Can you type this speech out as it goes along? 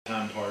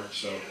time part,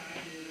 so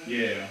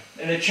yeah.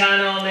 And the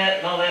china on that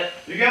and all that.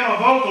 You got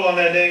my vocal on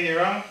that, dang you,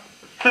 right?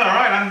 All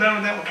right, I'm done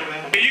with that one for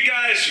now.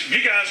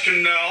 You guys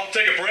can. I'll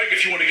take a break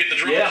if you want to get the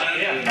drums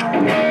in.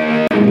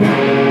 Yeah.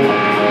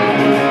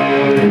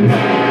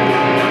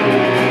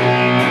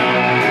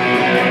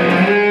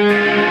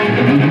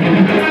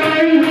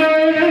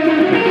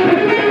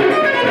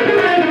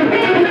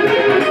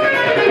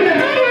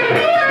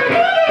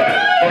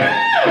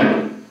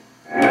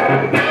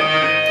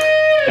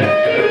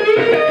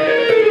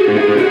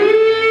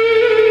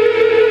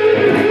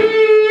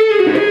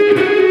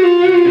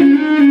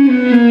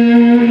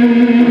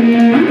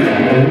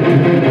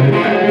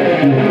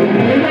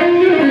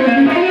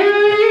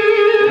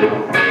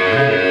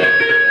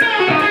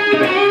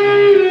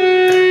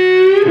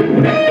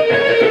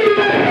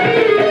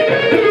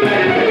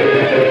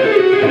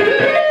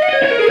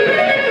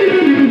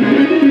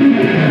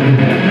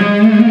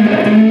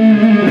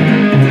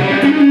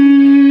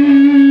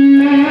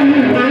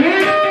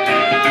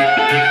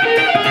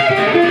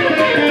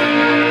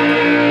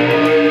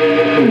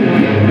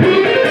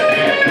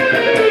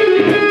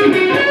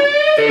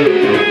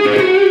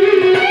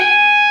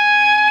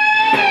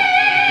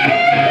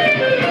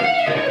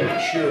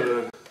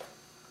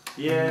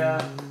 Yeah.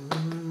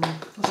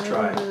 Let's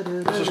try it.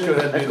 Let's just go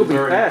ahead and That's do gonna the be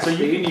version. fast, So you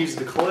Steve. can use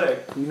the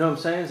click. You know what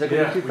I'm saying? Is that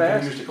gonna be too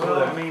fast? We can use the click.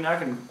 Well, I mean, I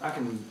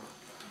can.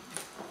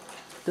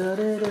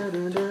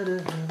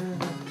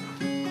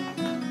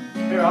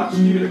 Here, I'll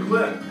just give you the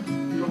click. If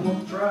you don't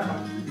want the track, I'll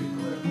just give you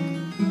the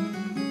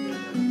click.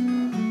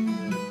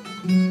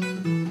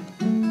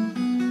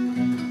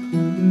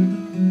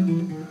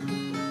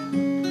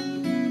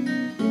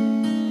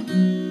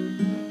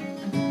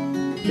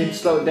 Can you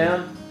slow it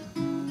down?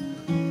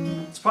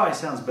 This probably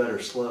sounds better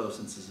slow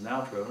since it's an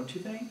outro, don't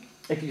you think?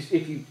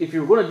 If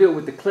you're going to do it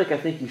with the click, I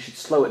think you should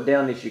slow it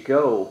down as you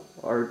go,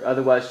 or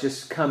otherwise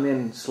just come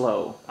in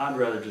slow. I'd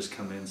rather just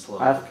come in slow.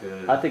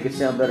 I think it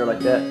sounds better like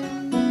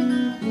that.